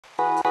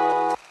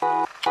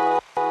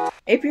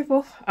Hey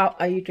people, how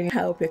are you doing?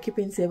 I hope you're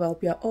keeping safe. I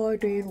hope you're all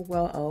doing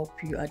well. I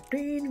hope you are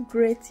doing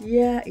great.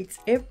 Yeah, it's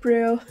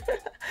April,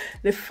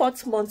 the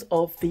fourth month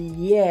of the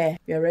year.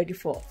 We are ready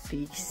for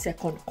the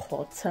second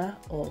quarter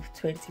of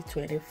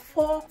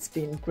 2024. It's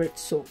been great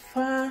so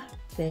far,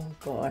 thank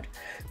God.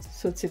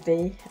 So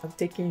today I'm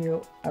taking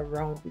you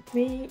around with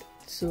me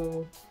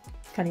to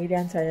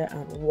Canadian Tire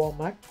and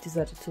Walmart. These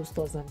are the two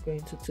stores I'm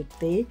going to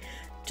today,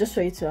 just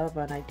for you to have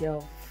an idea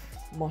of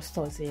more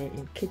stores here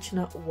in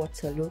Kitchener,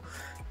 Waterloo,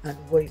 and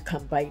what you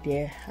can buy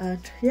there. And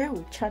yeah,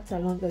 we'll chat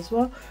along as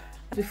well.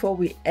 Before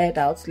we head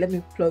out, let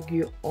me plug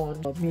you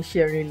on me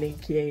sharing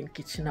link here in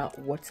Kitchener,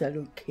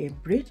 Waterloo,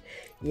 Cambridge.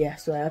 Yeah,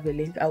 so I have a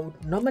link. I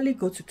would normally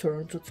go to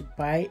Toronto to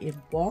buy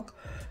Embark,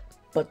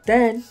 but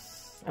then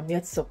I'm here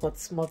to support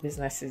small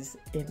businesses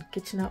in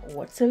Kitchener,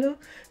 Waterloo.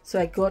 So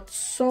I got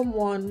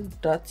someone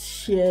that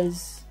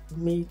shares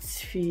meat,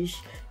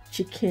 fish,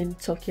 chicken,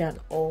 turkey, and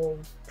all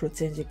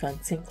proteins you can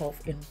think of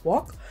in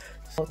bulk.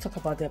 So I'll talk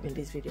about them in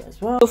this video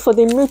as well. So for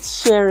the meat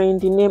sharing,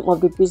 the name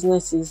of the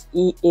business is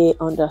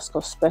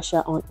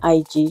EA_special on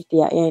IG. They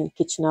are here in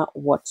Kitchener,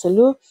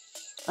 Waterloo,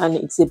 and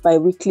it's a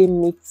bi-weekly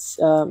meat,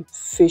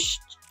 fish,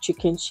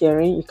 chicken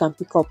sharing. You can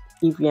pick up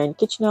if you're in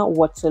Kitchener,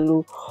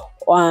 Waterloo,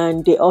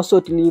 and they also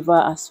deliver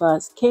as far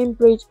as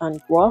Cambridge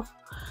and Guelph.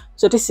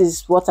 So this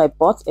is what I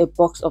bought: a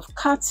box of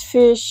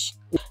catfish.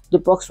 The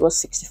box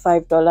was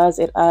 $65.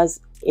 It has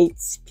 8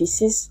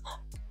 pieces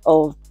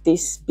of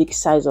this big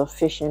size of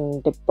fish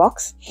in the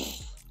box,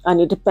 and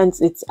it depends.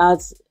 It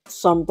has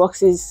some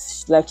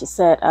boxes, like you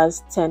said,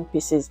 has 10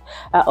 pieces.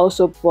 I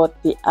also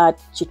bought the add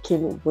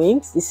chicken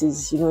wings. This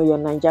is, you know, your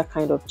Niger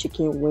kind of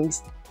chicken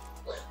wings.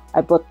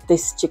 I bought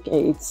this chicken.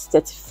 It's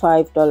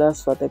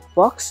 $35 for the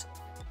box.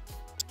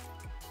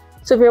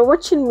 So if you're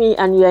watching me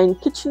and you're in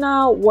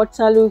Kitchener,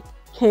 Waterloo,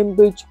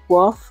 Cambridge,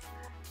 Guelph,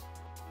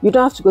 you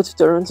don't have to go to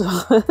Toronto.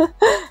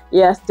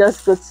 Yes,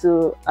 just go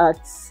to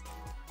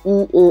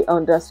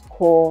EA_special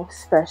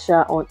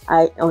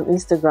on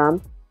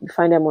Instagram. You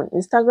find them on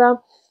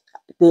Instagram.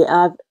 They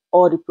have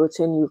all the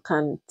protein you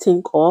can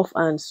think of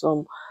and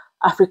some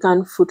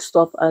African food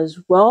stuff as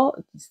well.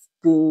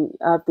 They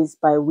have this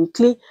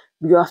bi-weekly.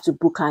 You have to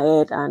book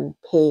ahead and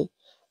pay.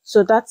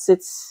 So that's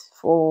it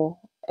for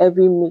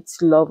every meat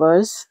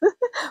lovers,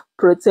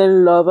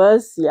 protein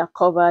lovers. You're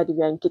covered if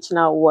you're in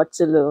Kitchener,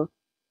 Waterloo.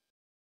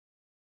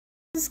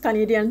 This is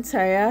Canadian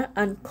Tire,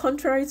 and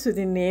contrary to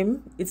the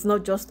name, it's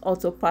not just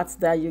auto parts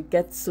that you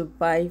get to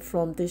buy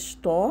from this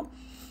store.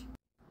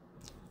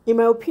 In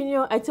my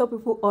opinion, I tell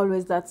people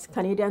always that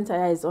Canadian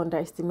Tire is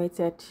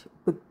underestimated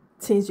with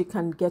things you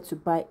can get to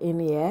buy in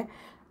here,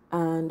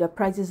 and the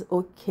price is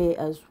okay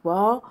as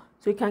well.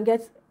 So you can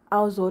get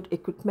household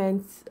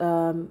equipment,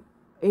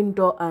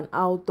 indoor and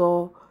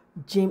outdoor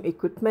gym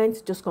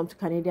equipment. Just come to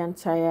Canadian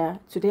Tire.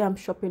 Today I'm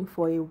shopping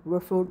for a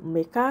waffle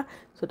maker,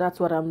 so that's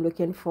what I'm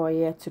looking for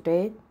here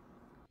today.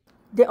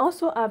 They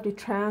also have the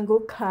triangle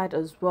card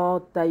as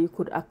well that you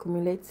could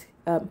accumulate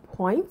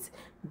points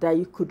that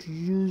you could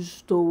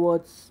use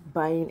towards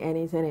buying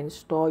anything in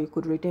store. You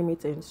could redeem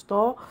it in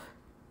store.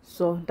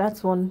 So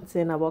that's one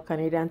thing about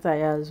Canadian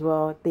Tire as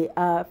well. They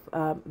have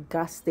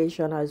gas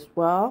station as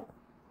well.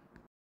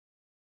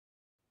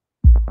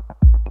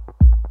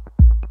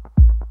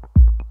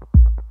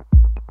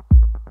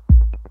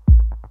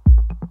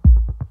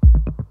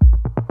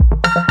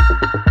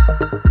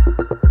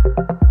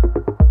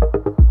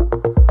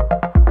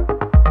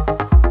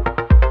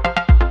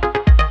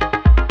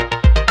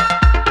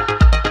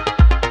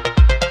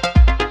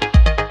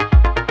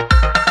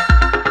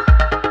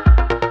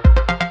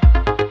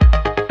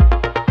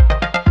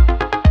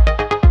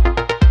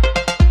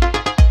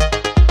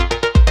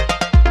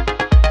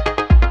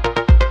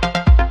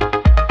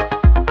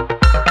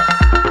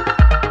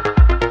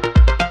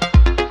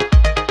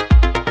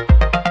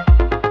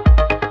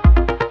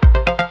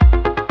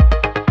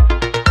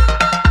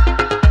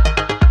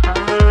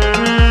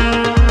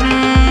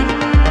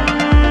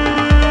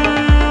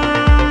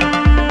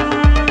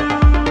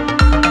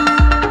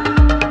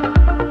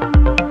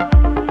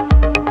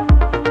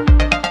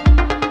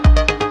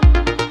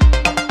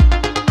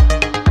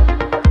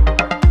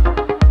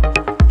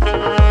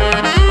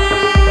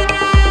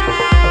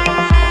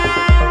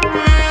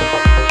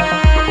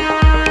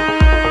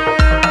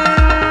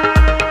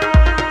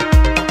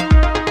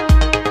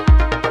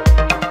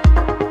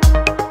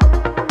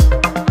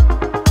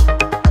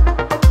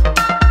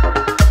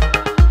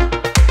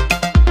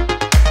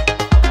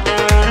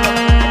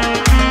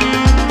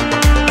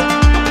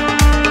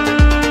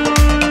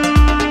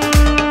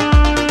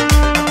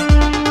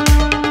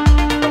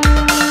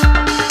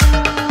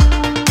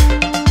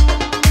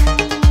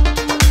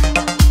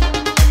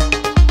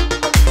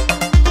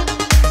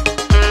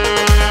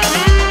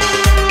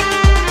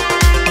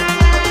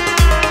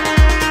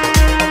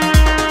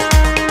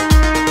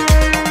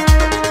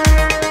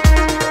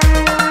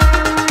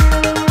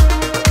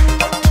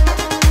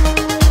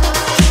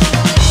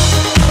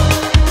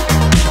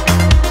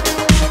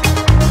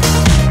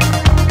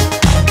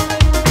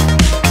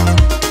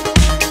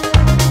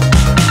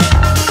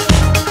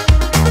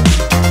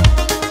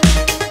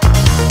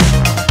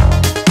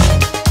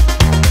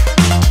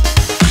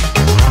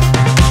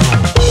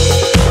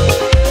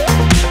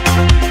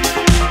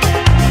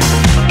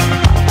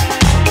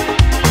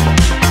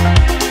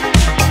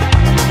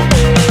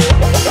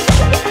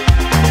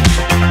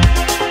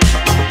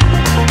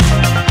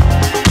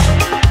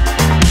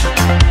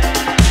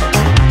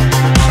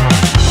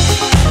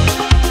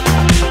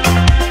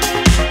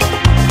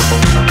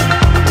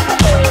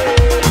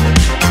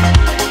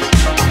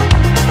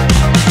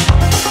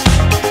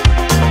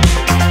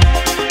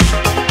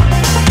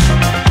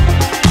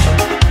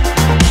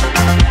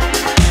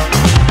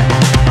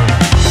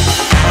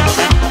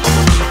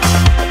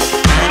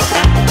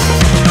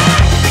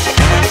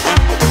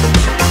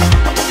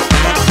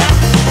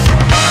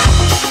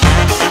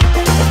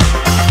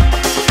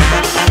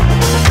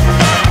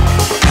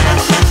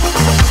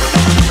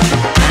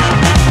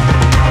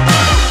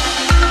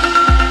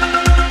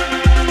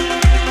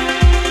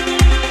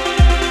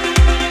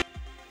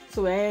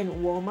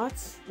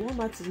 Walmart.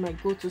 Walmart is my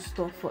go-to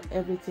store for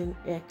everything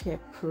hair care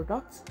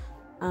products,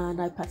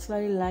 and I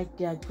particularly like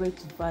their Great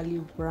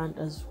Value brand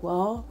as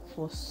well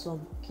for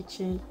some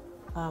kitchen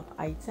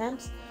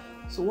items.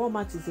 So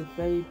Walmart is a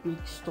very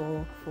big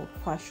store for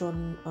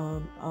fashion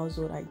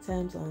household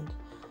items, and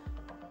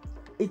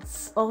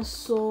it's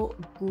also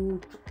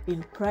good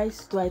in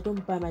price. Though I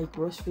don't buy my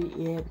grocery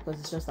here because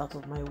it's just out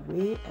of my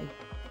way.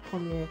 I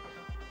come here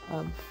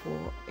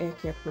for hair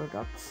care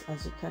products,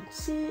 as you can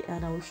see,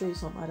 and I will show you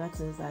some other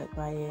things that I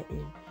buy here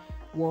in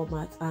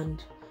Walmart.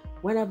 And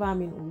whenever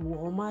I'm in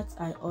Walmart,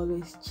 I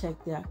always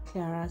check their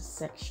clearance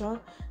section.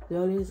 They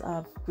always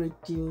have great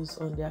deals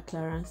on their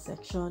clearance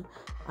section,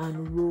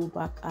 and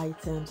rollback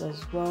items as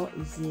well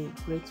is a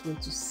great way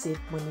to save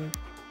money.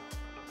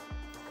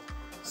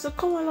 So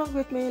come along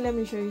with me, let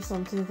me show you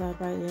some things I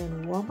buy here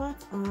in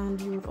Walmart, and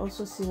you would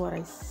also see what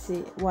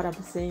I'm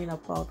saying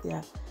about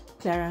their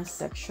clearance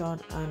section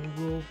and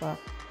rollback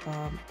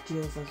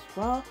deals as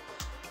well.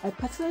 I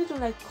particularly don't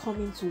like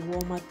coming to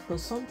Walmart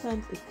because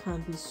sometimes it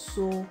can be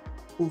so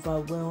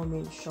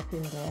overwhelming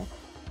shopping there.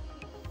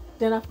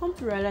 Then I've come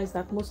to realize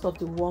that most of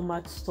the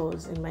Walmart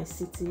stores in my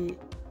city,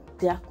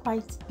 they are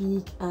quite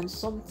big and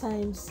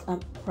sometimes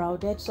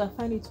crowded, so I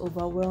find it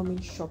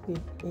overwhelming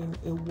shopping in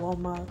a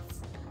Walmart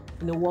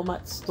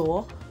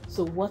store.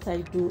 So what I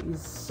do is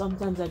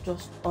sometimes I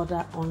just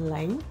order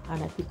online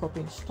and I pick up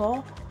in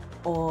store,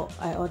 or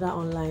I order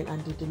online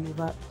and they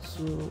deliver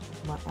to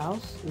my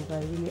house if I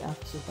really have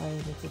to buy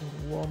anything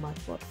in Walmart.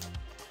 But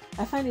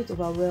I find it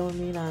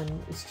overwhelming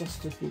and it's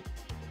just too big.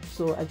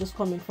 So I just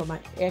come in for my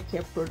hair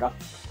care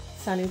products,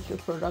 sanitary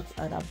products,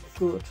 and I'm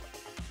good.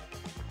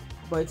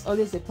 But it's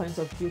always a point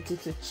of duty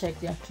to check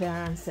their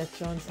clearance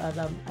sections, and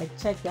I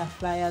check their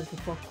flyers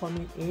before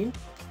coming in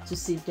to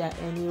see if there are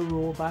any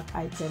rollback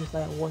items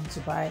that I want to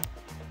buy.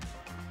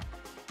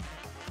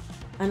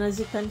 And as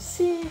you can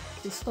see,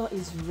 the store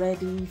is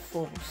ready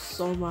for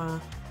summer.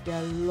 There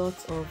are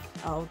lots of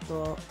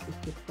outdoor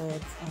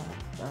equipment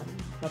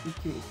and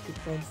barbecue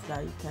equipment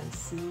that you can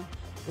see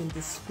in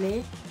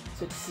display.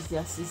 So this is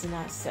their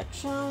seasonal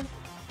section.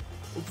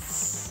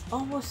 It's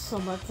almost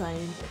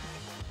summertime.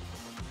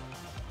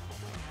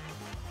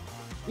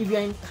 If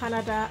you're in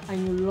Canada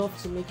and you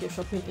love to make your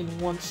shopping in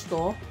one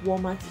store,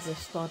 Walmart is a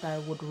store that I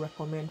would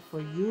recommend for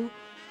you.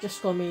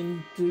 Just come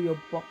in, do your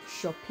bulk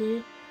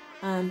shopping,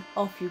 and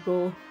off you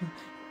go.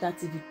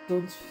 That if you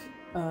don't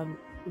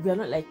if you're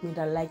not like me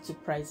that like to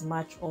price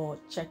match or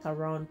check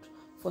around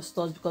for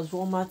stores, because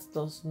Walmart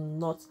does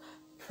not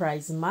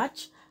price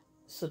match.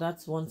 So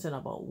that's one thing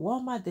about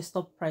Walmart. They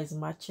stopped price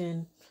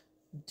matching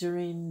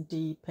during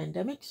the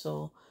pandemic,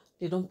 so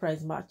they don't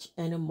price match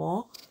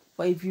anymore.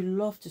 But if you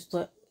love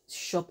to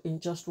shop in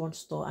just one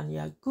store and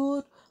you're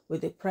good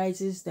with the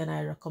prices, then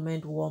I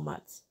recommend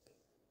Walmart.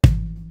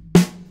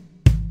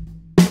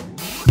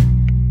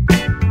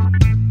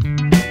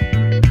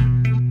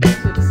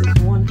 So this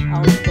is one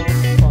outdoor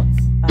spot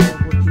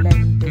I would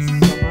learn this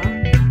summer.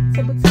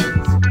 Table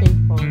tennis,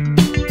 ping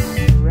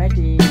pong,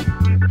 ready.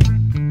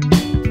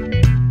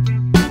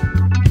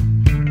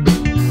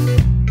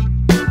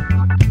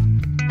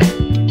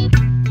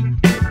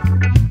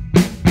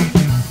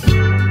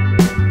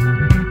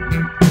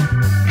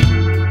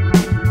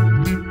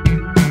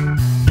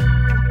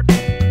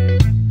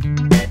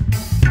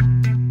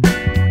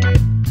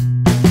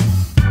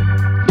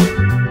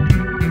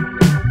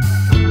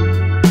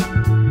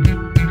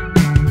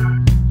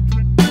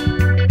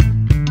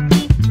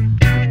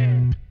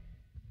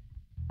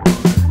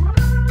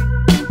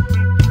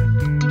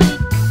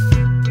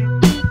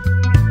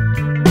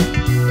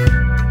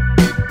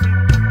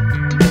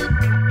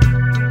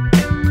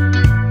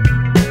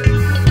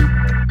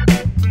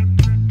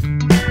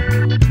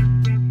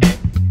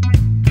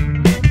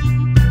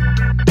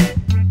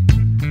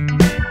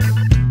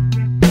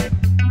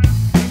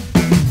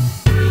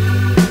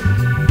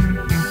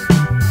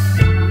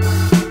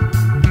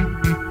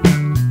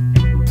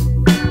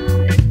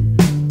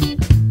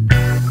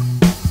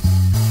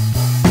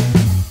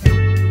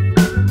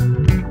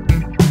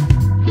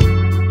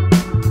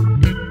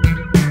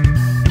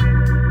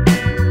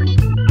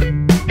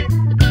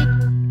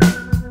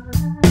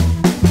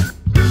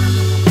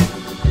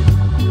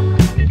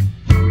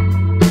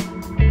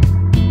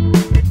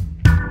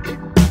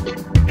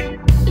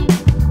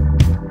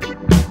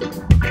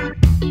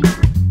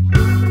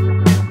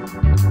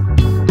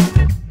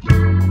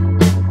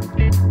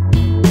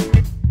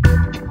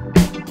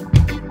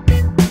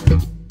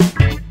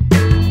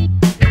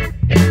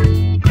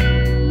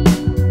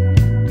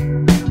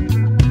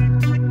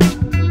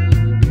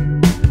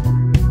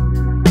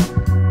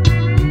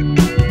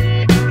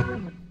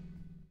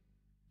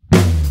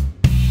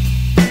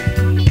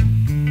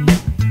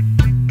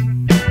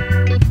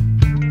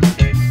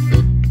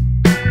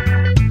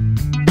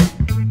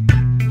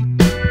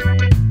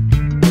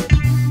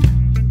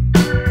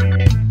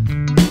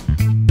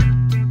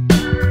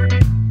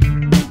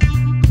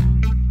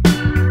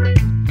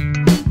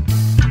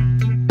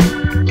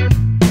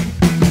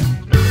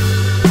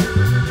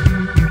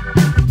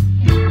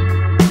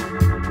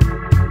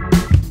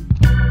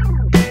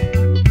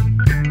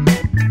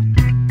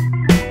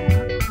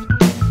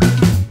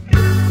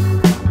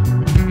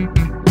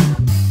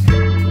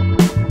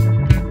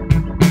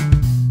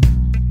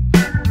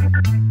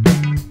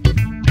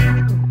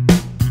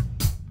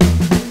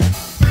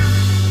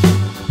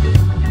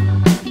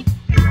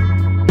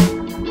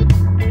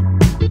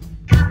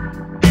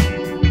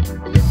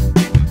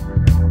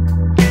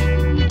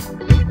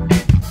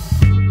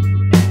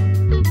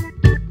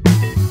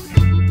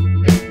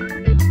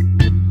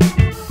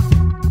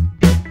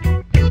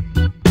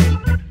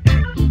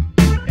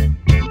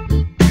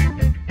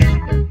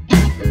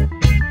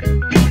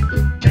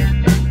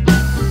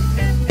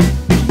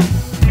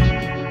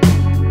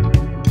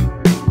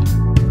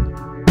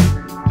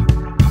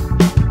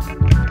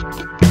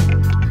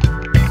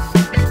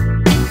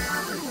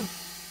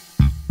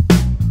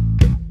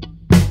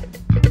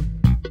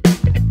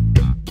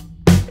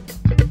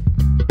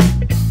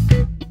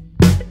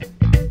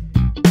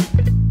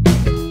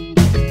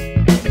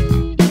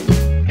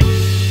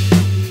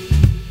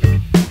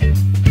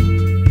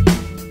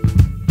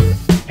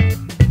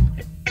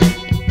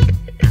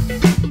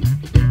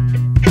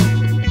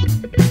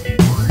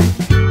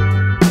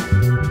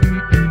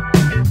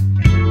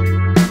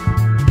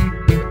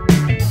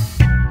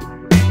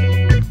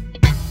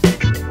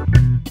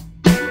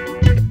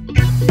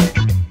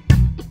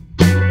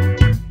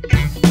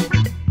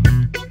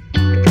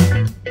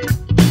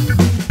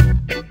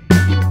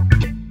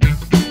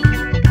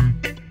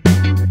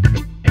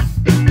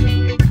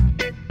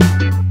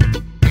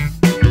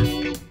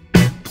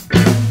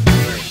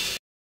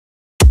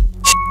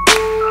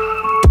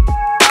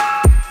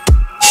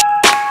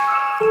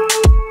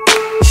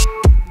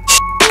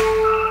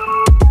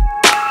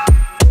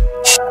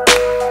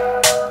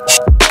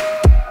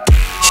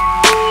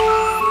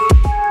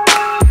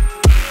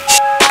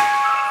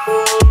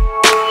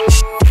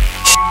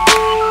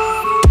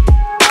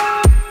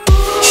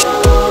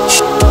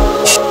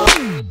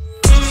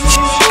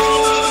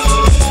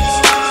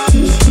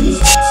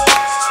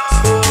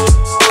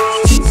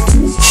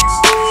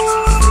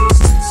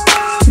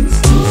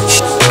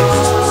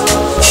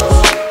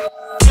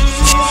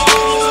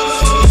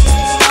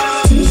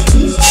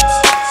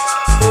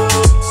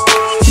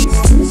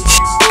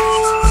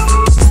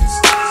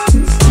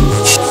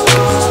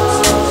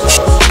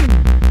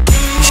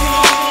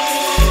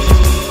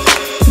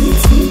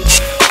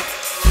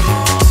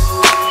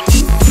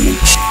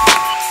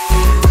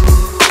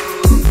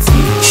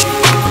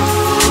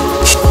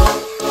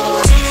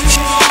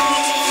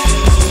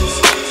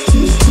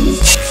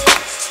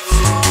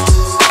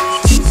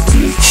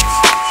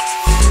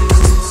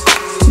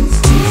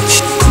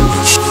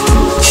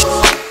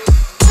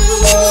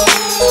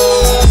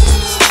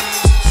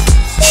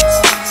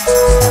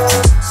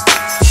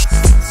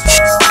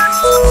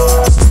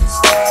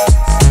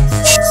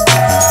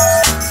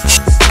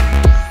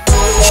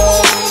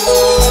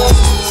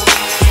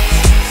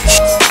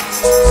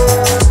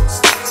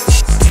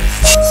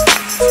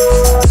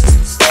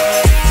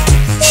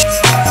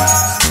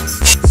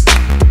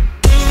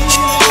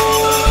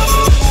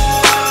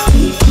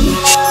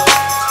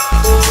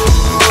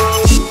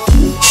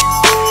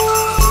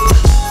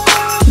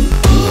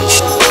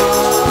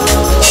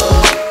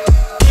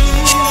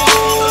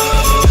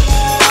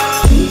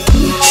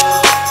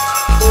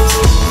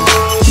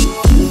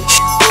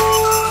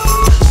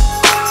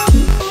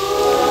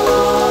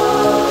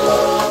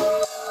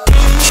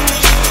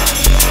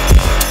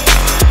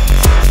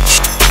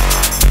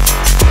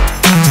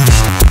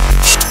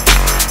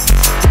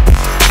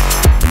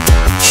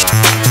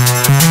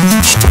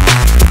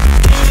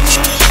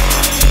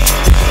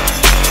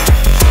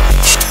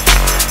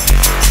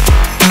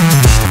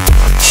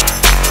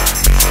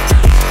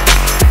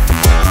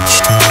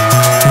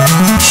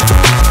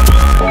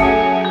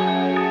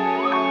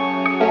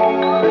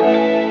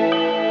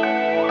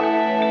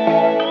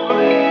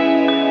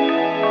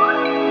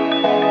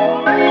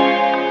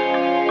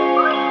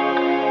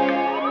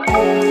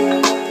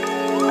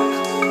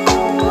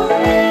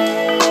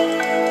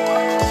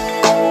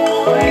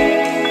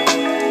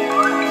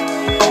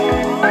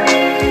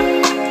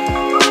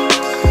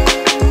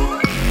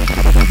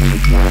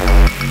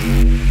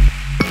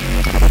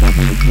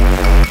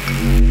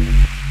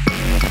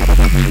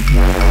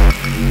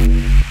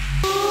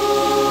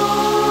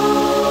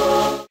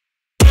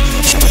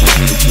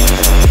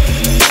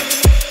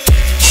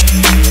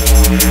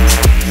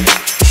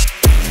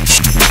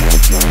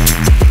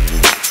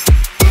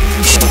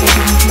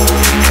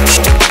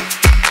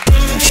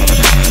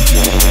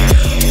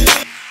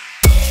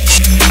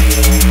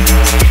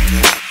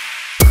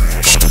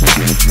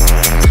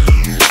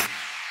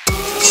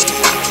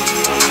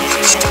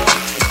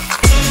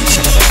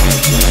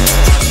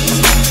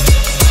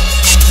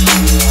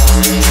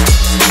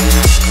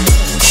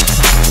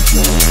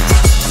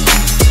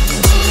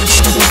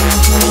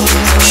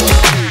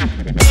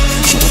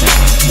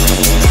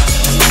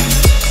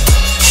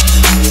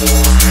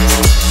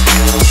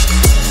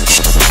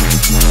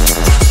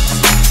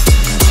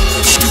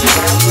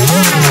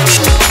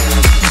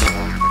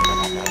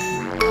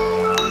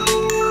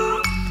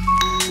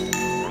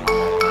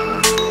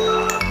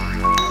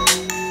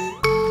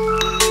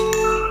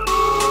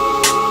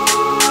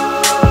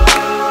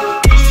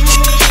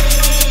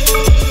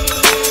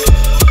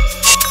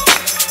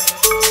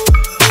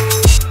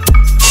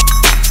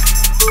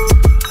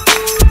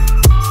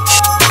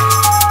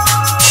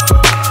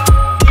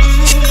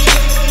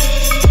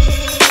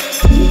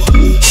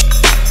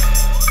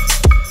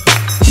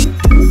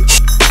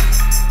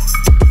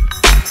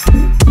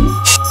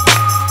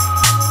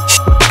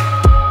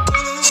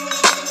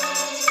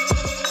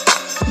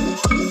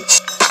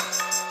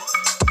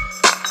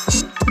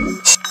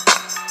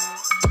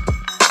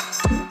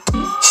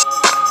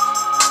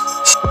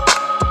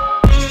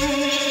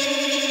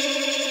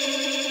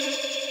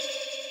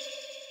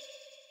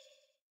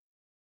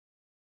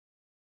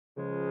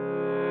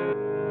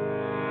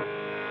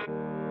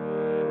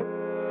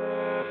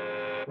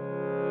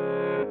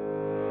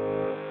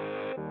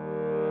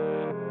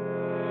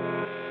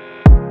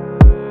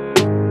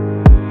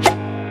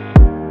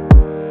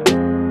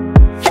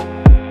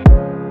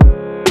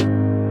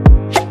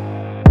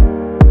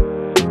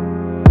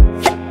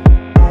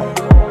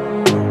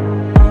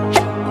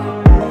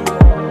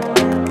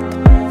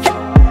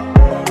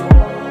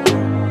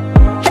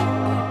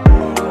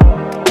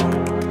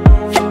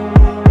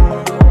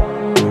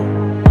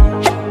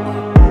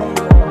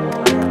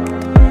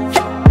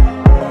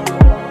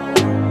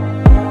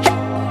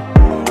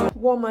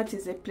 Walmart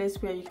is a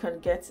place where you can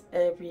get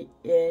every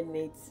hair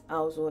needs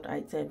household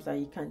items that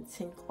you can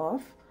think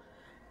of.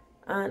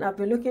 And I've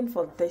been looking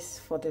for this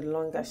for the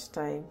longest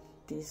time,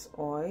 this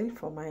oil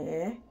for my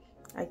hair.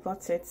 I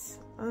got it,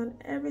 and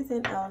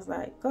everything else that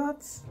I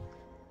got.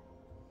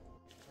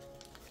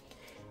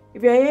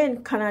 If you're here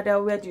in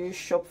Canada, where do you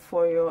shop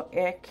for your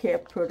hair care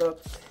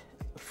products?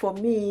 For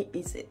me,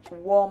 it's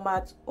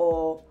Walmart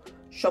or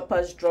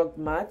Shoppers Drug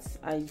Mart.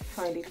 I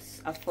find it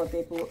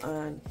affordable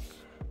and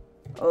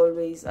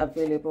always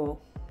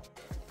available.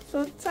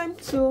 So time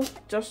to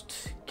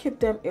just keep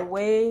them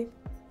away.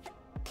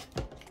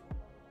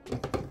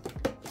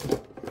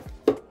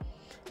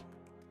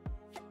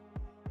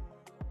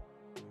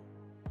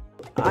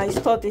 I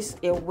store this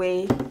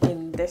away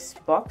in this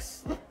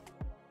box.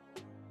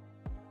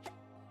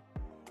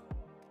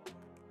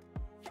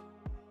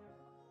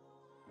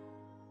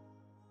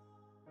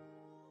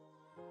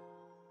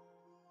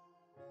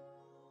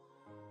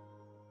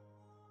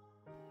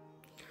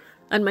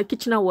 And my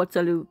Kitchener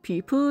Waterloo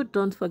people,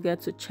 don't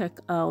forget to check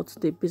out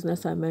the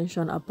business I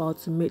mentioned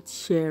about meat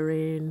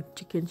sharing,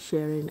 chicken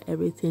sharing,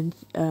 everything,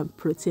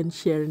 protein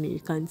sharing you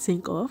can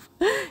think of.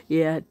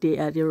 Yeah, they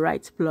are the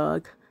right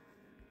plug.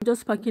 I'm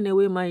just packing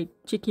away my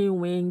chicken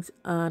wings,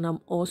 and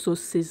I'm also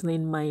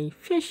seasoning my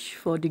fish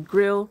for the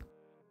grill.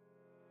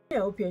 I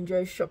hope you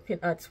enjoy shopping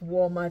at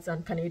Walmart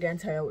and Canadian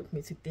Tire with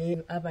me today.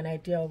 You have an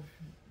idea of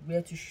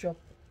where to shop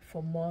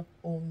for more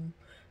home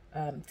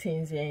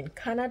things here in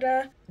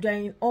Canada. They're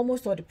in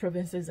almost all the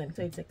provinces, and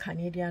so it's a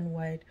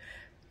Canadian-wide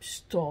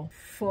store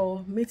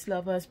for meat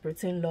lovers,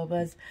 protein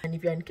lovers. And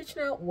if you're in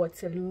Kitchener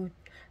Waterloo,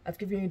 I've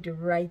given you the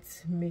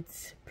right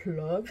meat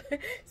plug.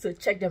 So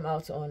check them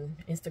out on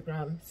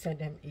Instagram, send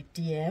them a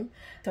DM,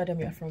 tell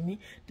them you're from me.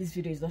 This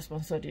video is not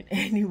sponsored in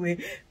any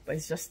way, but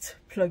it's just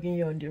plugging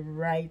you on the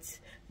right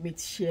meat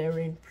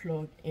sharing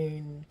plug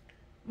in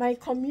my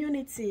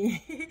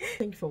community.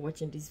 Thank you for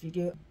watching this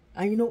video.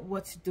 And you know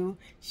what to do: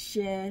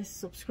 share,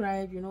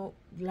 subscribe, you know,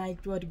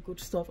 like, do all the good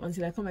stuff.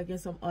 Until I come again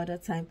some other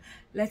time,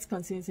 let's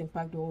continue to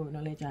impact the world with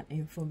knowledge and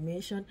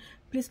information.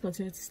 Please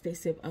continue to stay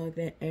safe out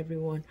there,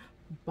 everyone.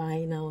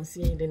 Bye now.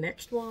 See you in the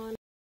next one.